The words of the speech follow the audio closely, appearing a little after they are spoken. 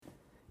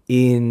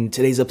In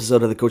today's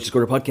episode of the Coach's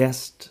Corner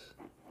podcast,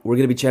 we're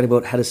going to be chatting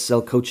about how to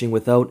sell coaching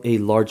without a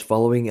large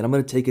following, and I'm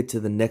going to take it to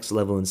the next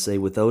level and say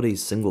without a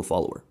single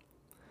follower.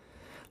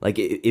 Like,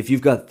 if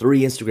you've got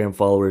 3 Instagram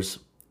followers,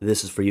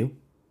 this is for you.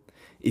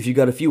 If you've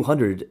got a few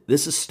hundred,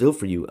 this is still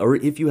for you. Or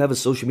if you have a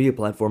social media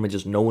platform and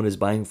just no one is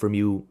buying from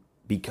you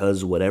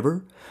because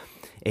whatever,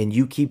 and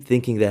you keep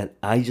thinking that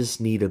I just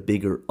need a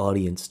bigger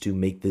audience to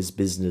make this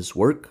business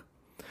work,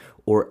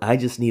 or I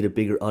just need a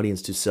bigger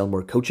audience to sell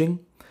more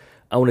coaching,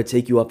 I want to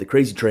take you off the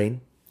crazy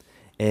train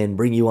and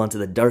bring you onto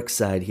the dark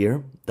side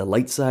here, the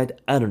light side,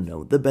 I don't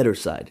know, the better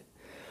side.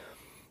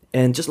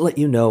 And just let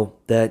you know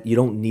that you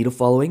don't need a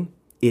following,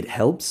 it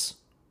helps,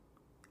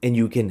 and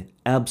you can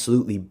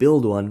absolutely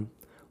build one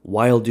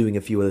while doing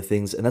a few other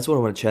things, and that's what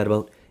I want to chat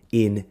about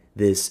in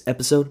this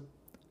episode.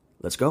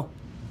 Let's go.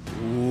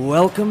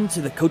 Welcome to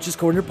the Coach's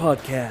Corner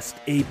podcast,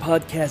 a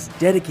podcast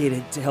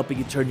dedicated to helping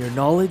you turn your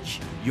knowledge,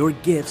 your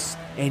gifts,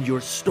 and your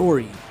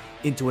story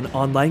into an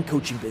online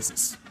coaching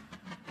business.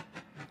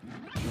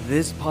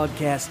 This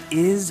podcast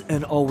is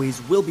and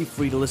always will be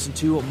free to listen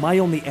to. My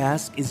only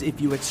ask is if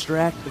you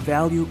extract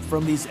value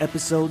from these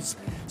episodes,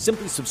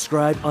 simply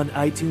subscribe on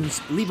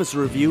iTunes, leave us a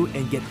review,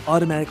 and get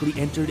automatically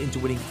entered into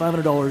winning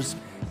 $500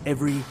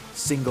 every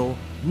single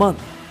month.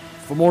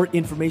 For more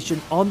information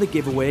on the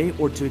giveaway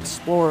or to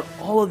explore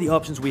all of the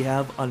options we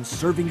have on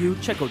serving you,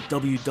 check out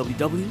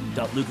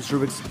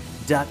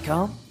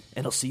www.lucasrubiks.com,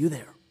 and I'll see you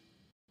there.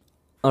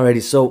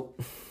 Alrighty, so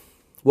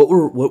what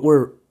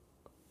we're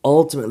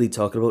ultimately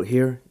talking about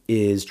here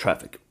is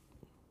traffic.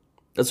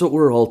 That's what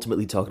we're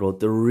ultimately talking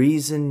about. The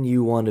reason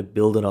you want to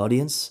build an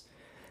audience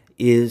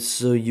is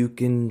so you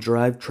can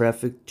drive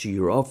traffic to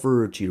your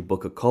offer or to your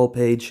book a call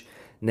page.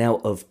 Now,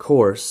 of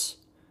course,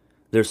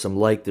 there's some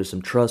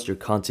trust. Your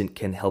content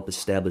can help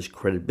establish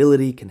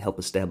credibility, can help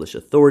establish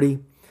authority,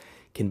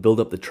 can build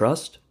up the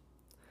trust.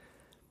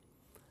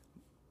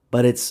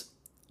 But it's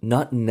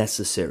not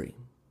necessary.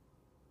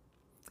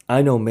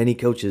 I know many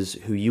coaches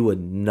who you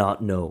would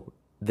not know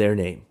their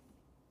name.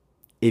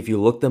 If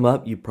you look them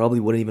up, you probably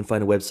wouldn't even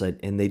find a website,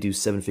 and they do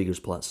 7 figures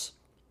plus.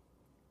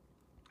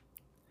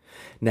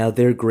 Now,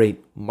 they're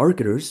great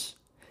marketers,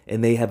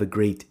 and they have a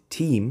great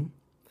team,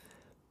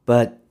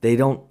 but they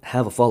don't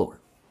have a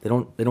follower. They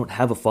don't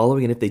have a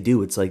following, and if they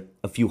do, it's like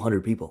a few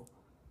hundred people.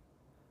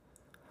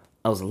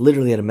 I was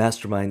literally at a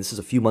mastermind, this is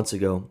a few months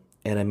ago,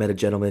 and I met a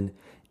gentleman,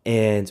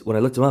 and when I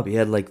looked him up, he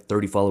had like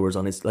 30 followers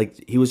on his,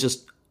 like, he was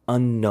just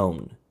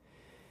unknown.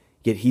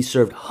 Yet he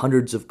served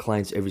hundreds of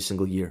clients every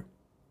single year.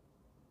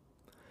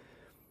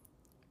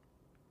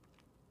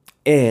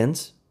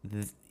 And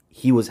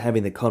he was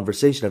having the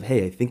conversation of,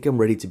 hey, I think I'm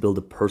ready to build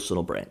a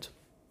personal brand.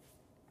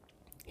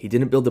 He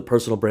didn't build a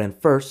personal brand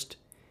first.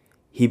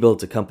 He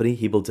built a company.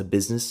 He built a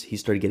business. He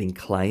started getting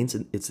clients.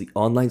 And it's the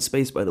online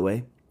space, by the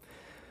way,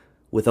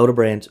 without a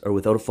brand or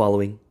without a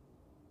following.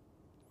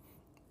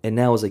 And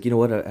now I was like, you know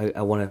what?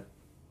 I want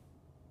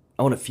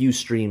a few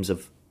streams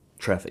of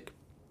traffic.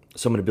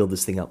 So I'm going to build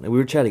this thing up. And we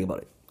were chatting about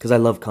it because I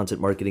love content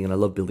marketing and I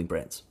love building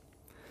brands.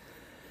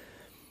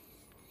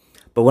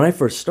 But when I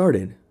first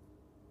started,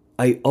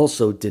 I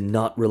also did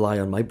not rely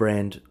on my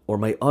brand or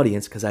my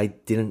audience because I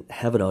didn't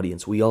have an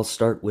audience. We all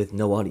start with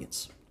no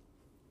audience.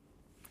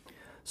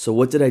 So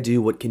what did I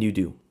do? What can you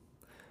do?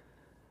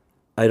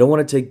 I don't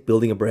want to take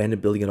building a brand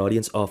and building an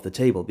audience off the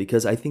table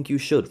because I think you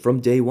should. From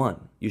day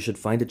one, you should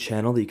find a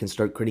channel that you can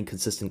start creating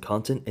consistent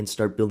content and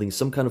start building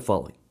some kind of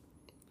following.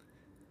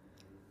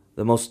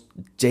 The most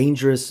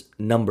dangerous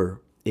number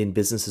in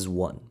business is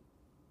 1.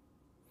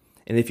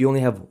 And if you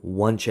only have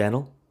one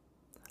channel,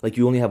 like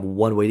you only have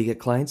one way to get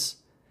clients,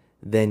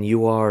 then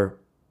you are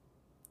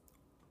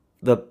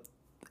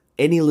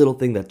any little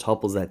thing that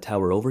topples that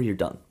tower over, you're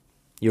done.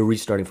 You're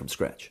restarting from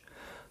scratch.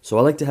 So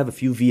I like to have a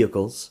few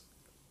vehicles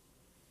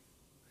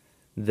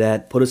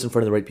that put us in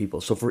front of the right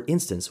people. So for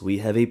instance, we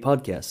have a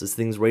podcast. This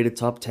thing's rated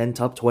top 10,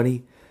 top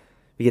 20.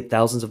 We get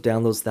thousands of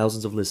downloads,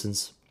 thousands of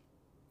listens.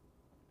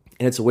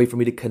 And it's a way for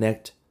me to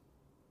connect,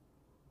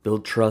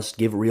 build trust,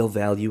 give real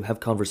value, have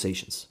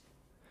conversations.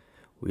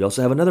 We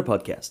also have another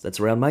podcast that's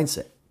around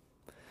mindset.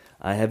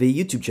 I have a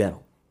YouTube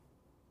channel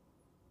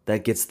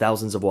that gets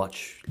thousands of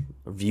watch,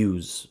 or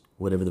views,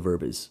 whatever the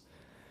verb is.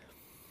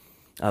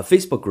 A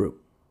Facebook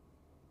group,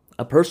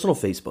 a personal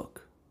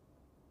Facebook,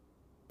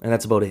 and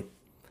that's about it.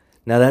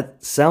 Now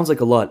that sounds like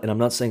a lot, and I'm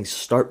not saying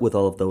start with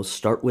all of those.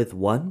 Start with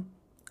one.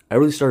 I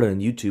really started on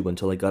YouTube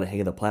until I got a hang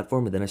of the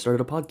platform, and then I started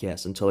a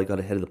podcast until I got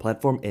ahead of the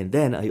platform, and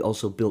then I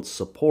also built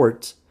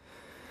support.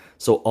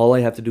 So all I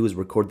have to do is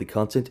record the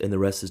content, and the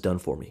rest is done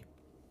for me.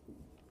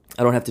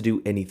 I don't have to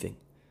do anything.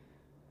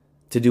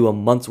 To do a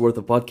month's worth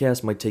of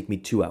podcast might take me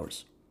 2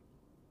 hours.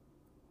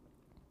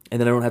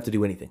 And then I don't have to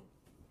do anything.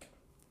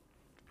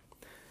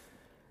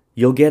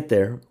 You'll get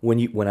there.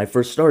 When I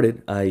first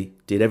started, I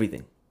did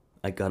everything.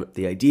 I got up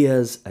the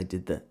ideas, I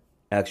did the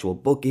actual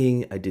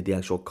booking, I did the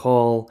actual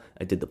call,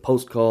 I did the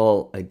post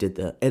call, I did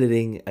the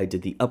editing, I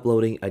did the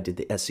uploading, I did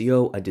the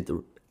SEO, I did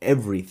the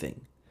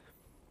everything.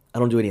 I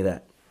don't do any of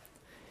that.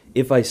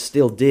 If I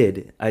still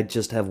did, I'd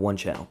just have one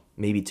channel,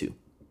 maybe 2.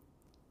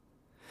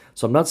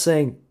 So I'm not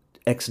saying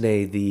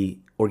X-nay the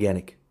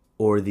organic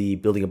or the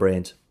building a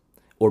brand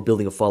or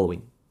building a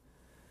following.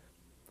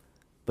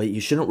 But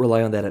you shouldn't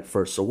rely on that at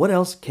first. So what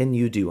else can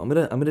you do? I'm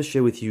gonna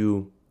share with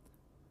you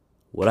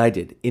what I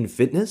did. In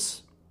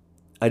fitness,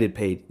 I did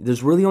paid.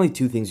 There's really only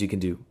two things you can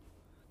do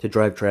to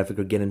drive traffic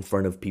or get in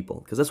front of people.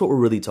 Because that's what we're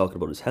really talking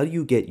about, is how do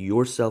you get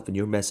yourself and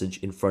your message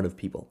in front of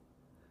people?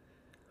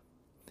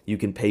 You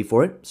can pay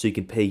for it. So you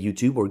can pay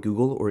YouTube or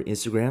Google or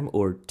Instagram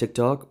or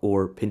TikTok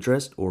or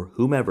Pinterest or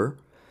whomever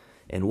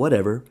and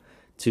whatever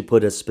to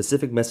put a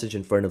specific message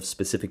in front of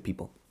specific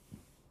people.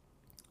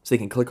 So they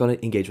can click on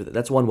it, engage with it.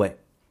 That's one way.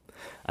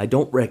 I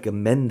don't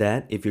recommend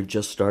that if you're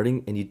just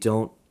starting and you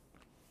don't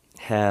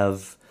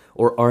have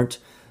or aren't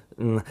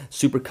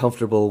super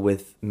comfortable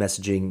with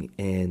messaging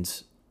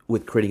and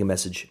with creating a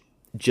message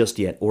just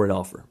yet or an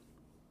offer.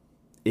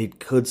 It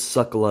could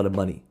suck a lot of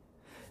money.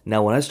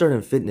 Now, when I started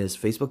in fitness,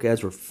 Facebook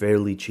ads were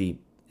fairly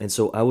cheap. And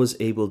so I was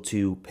able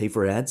to pay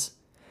for ads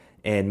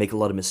and make a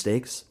lot of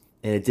mistakes.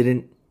 And it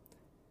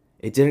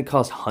didn't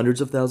cost hundreds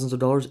of thousands of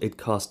dollars. It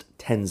cost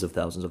tens of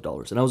thousands of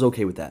dollars. And I was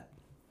okay with that.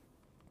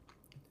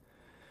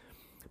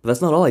 But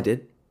that's not all I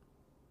did.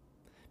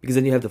 Because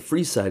then you have the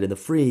free side. And the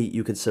free,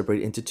 you can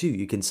separate into two.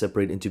 You can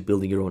separate into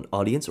building your own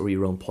audience or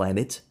your own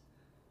planet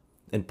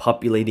and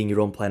populating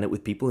your own planet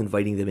with people,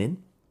 inviting them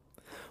in.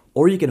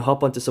 Or you can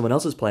hop onto someone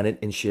else's planet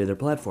and share their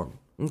platform.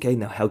 Okay,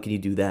 now how can you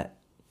do that?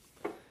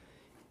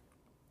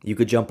 You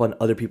could jump on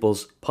other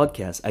people's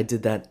podcasts. I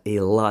did that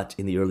a lot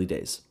in the early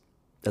days.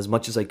 As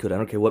much as I could. I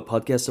don't care what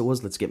podcast it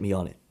was, let's get me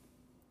on it.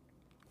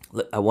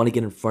 I want to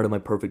get in front of my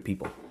perfect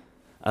people.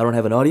 I don't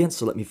have an audience,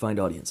 so let me find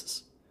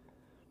audiences.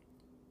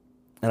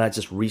 And I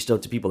just reached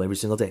out to people every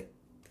single day.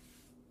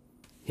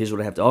 Here's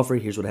what I have to offer,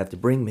 here's what I have to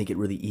bring, make it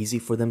really easy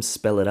for them,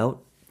 spell it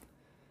out.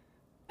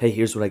 Hey,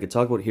 here's what I could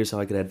talk about, here's how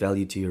I could add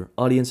value to your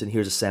audience, and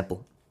here's a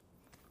sample.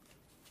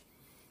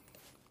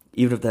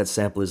 Even if that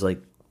sample is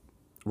like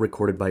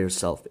recorded by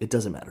yourself, it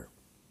doesn't matter.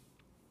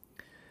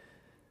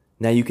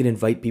 Now you can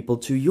invite people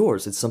to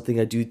yours. It's something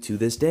I do to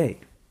this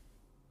day.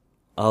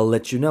 I'll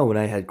let you know, when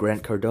I had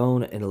Grant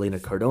Cardone and Elena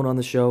Cardone on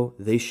the show,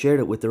 they shared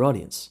it with their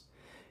audience.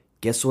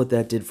 Guess what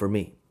that did for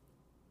me?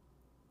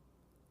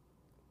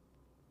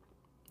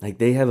 Like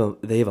they have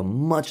a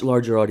much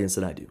larger audience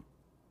than I do.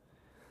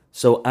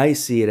 So I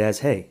see it as,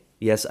 hey,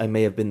 yes, I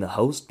may have been the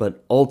host,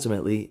 but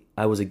ultimately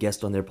I was a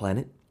guest on their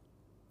planet.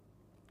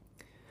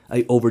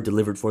 I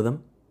over-delivered for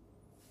them,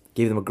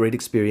 gave them a great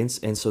experience,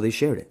 and so they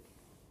shared it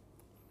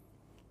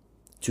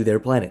to their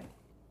planet,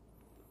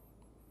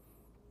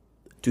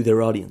 to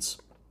their audience.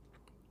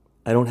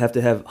 I don't have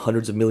to have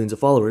hundreds of millions of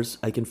followers.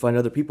 I can find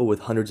other people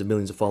with hundreds of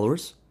millions of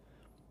followers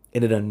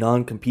and in a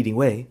non-competing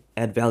way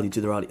add value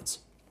to their audience.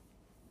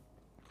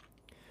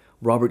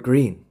 Robert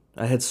Greene.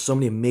 I had so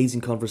many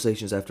amazing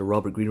conversations after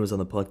Robert Greene was on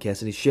the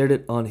podcast, and he shared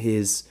it on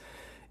his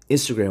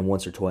Instagram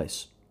once or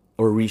twice,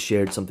 or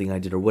reshared something I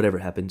did or whatever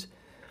happened.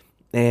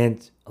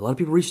 And a lot of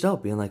people reached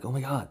out being like, oh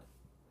my God.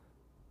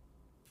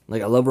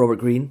 Like, I love Robert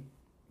Greene,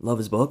 love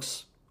his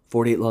books,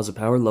 48 Laws of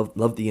Power,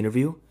 love the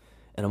interview,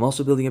 and I'm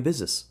also building a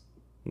business.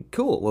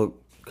 Cool, well,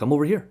 come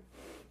over here.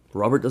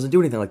 Robert doesn't do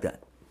anything like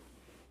that.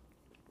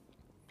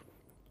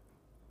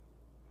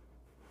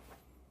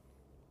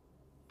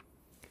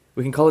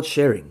 We can call it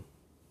sharing.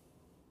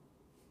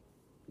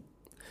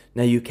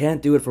 Now, you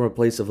can't do it from a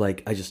place of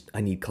like, I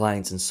need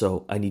clients and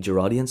so I need your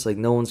audience. Like,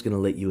 no one's going to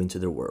let you into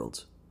their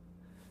world.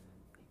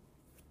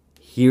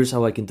 Here's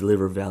how I can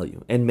deliver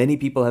value. And many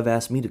people have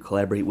asked me to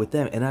collaborate with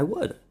them, and I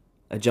would.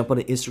 I jump on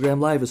an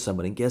Instagram Live with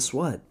someone, and guess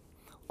what?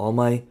 All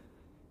my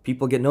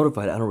people get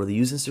notified. I don't really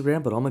use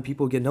Instagram, but all my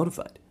people get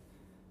notified.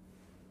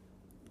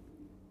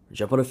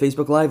 Jump on a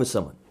Facebook Live with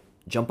someone.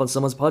 Jump on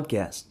someone's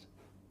podcast.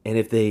 And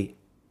if they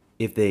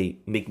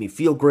make me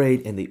feel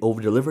great and they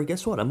over-deliver,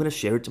 guess what? I'm going to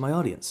share it to my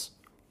audience.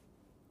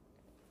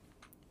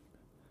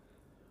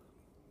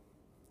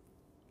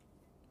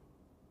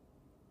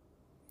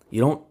 You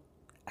don't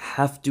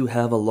have to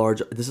have a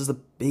large... This is the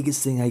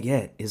biggest thing I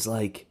get, is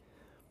like,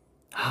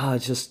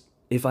 just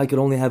if I could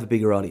only have a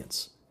bigger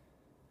audience.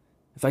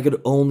 If I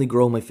could only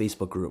grow my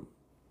Facebook group.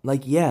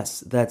 Like,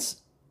 yes,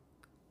 let's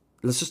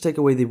just take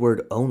away the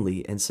word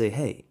only and say,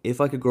 hey,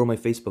 if I could grow my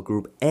Facebook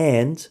group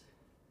and,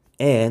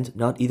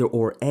 not either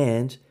or,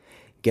 and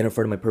get in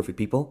front of my perfect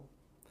people,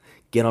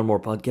 get on more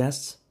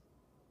podcasts,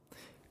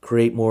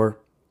 create more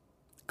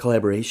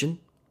collaboration.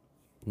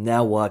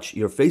 Now watch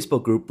your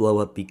Facebook group blow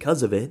up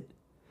because of it.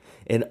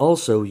 And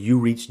also you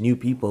reach new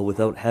people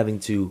without having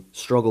to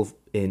struggle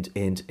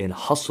and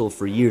hustle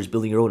for years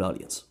building your own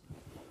audience.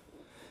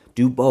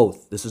 Do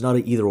both. This is not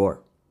an either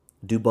or.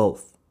 Do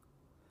both.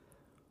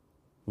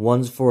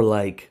 One's for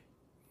like,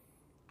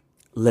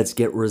 let's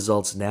get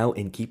results now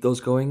and keep those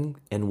going.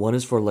 And one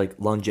is for like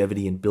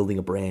longevity and building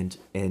a brand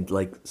and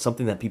like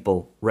something that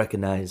people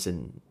recognize.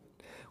 And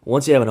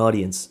once you have an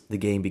audience, the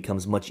game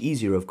becomes much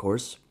easier, of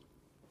course,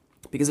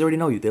 because they already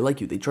know you, they like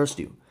you, they trust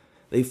you,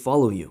 they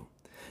follow you.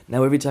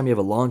 Now, every time you have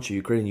a launch or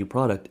you create a new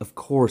product, of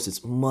course,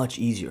 it's much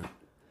easier.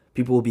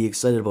 People will be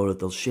excited about it,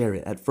 they'll share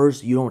it. At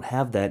first, you don't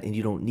have that and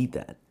you don't need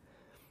that.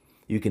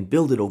 You can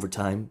build it over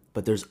time,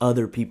 but there's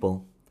other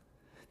people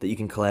that you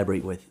can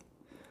collaborate with.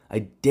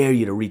 I dare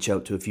you to reach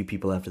out to a few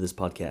people after this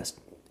podcast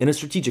in a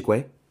strategic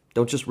way.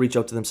 Don't just reach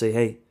out to them, say,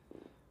 hey,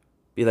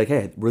 be like,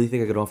 hey, I really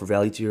think I could offer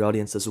value to your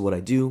audience. This is what I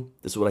do.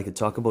 This is what I could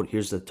talk about.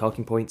 Here's the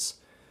talking points.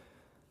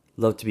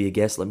 Love to be a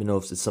guest. Let me know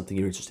if it's something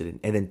you're interested in.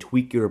 And then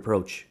tweak your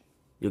approach.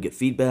 You'll get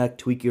feedback,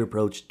 tweak your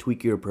approach,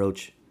 tweak your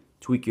approach,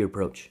 tweak your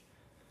approach.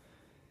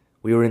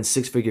 We were in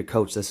Six Figure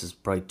Coach. This is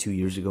probably 2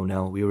 years ago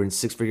now. We were in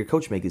Six Figure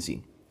Coach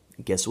magazine.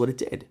 And guess what it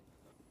did?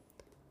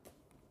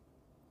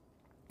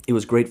 It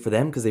was great for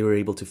them because they were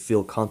able to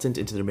fill content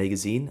into their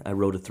magazine. I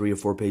wrote a 3 or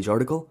 4 page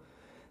article.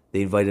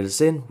 They invited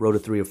us in, wrote a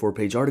 3 or 4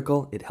 page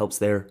article. It helps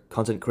their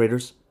content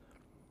creators.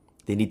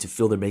 They need to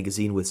fill their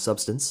magazine with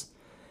substance.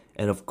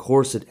 And of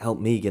course, it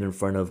helped me get in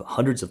front of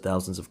hundreds of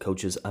thousands of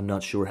coaches. I'm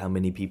not sure how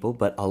many people,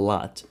 but a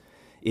lot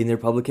in their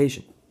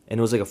publication. And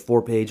it was like a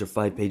 4-page or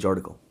 5-page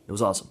article. It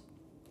was awesome.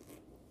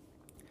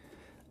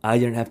 I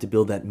didn't have to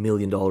build that $1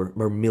 million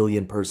or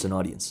million person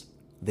audience.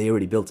 They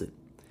already built it.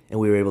 And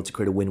we were able to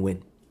create a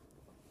win-win.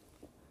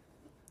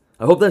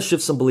 I hope that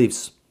shifts some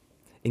beliefs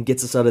and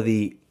gets us out of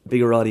the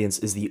bigger audience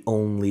is the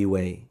only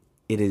way.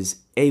 It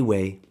is a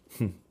way.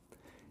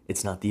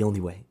 It's not the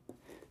only way.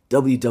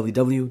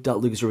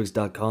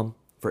 www.lucasrubix.com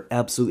for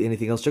absolutely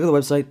anything else. Check out the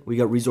website. We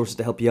got resources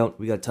to help you out.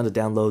 We got tons of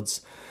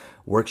downloads,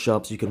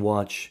 workshops you can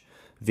watch,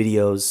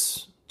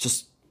 videos,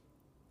 just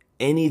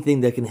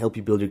anything that can help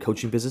you build your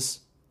coaching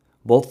business,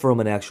 both from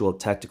an actual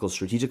tactical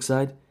strategic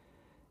side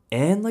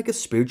and like a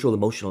spiritual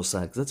emotional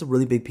side, because that's a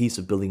really big piece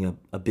of building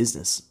a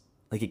business.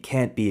 Like, it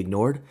can't be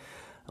ignored.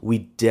 We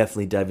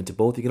definitely dive into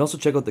both. You can also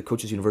check out the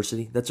Coaches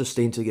University. That's our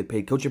stay until you get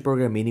paid coaching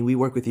program, meaning we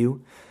work with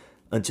you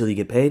until you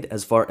get paid.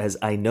 As far as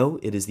I know,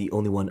 it is the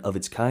only one of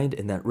its kind,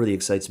 and that really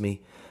excites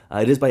me.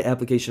 It is by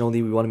application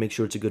only. We want to make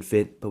sure it's a good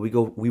fit, but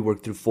we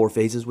work through 4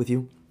 phases with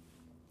you,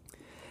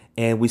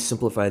 and we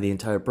simplify the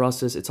entire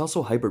process. It's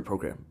also a hybrid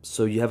program,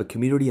 so you have a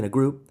community and a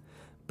group,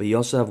 but you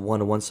also have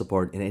one-on-one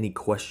support, and any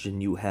question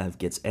you have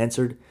gets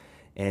answered,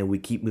 and we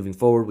keep moving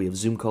forward. We have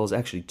Zoom calls,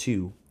 actually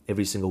 2,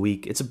 every single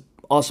week. It's an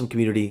awesome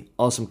community,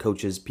 awesome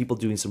coaches, people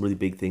doing some really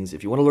big things.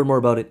 If you want to learn more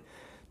about it,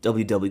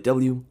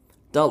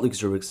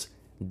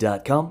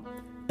 www.lucasrubix.com,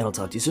 and I'll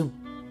talk to you soon.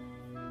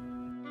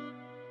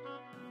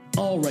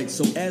 All right,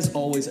 so as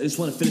always, I just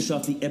want to finish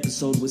off the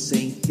episode with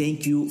saying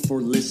thank you for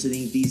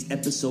listening. These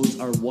episodes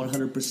are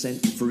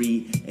 100%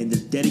 free, and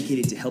they're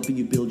dedicated to helping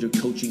you build your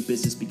coaching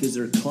business because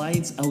there are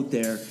clients out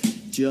there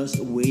just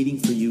waiting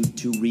for you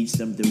to reach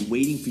them. They're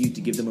waiting for you to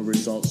give them a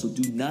result. So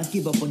do not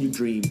give up on your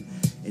dream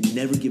and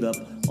never give up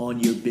on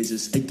your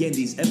business. Again,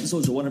 these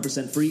episodes are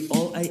 100% free.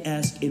 All I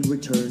ask in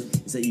return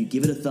is that you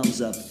give it a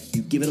thumbs up,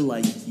 you give it a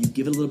like, you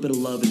give it a little bit of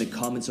love in the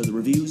comments or the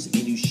reviews, and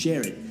you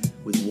share it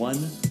with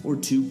 1 or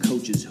 2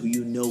 coaches who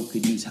you know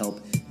could use help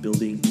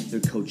building their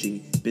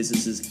coaching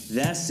businesses.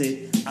 That's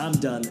it. I'm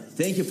done.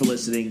 Thank you for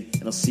listening,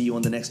 and I'll see you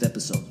on the next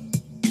episode.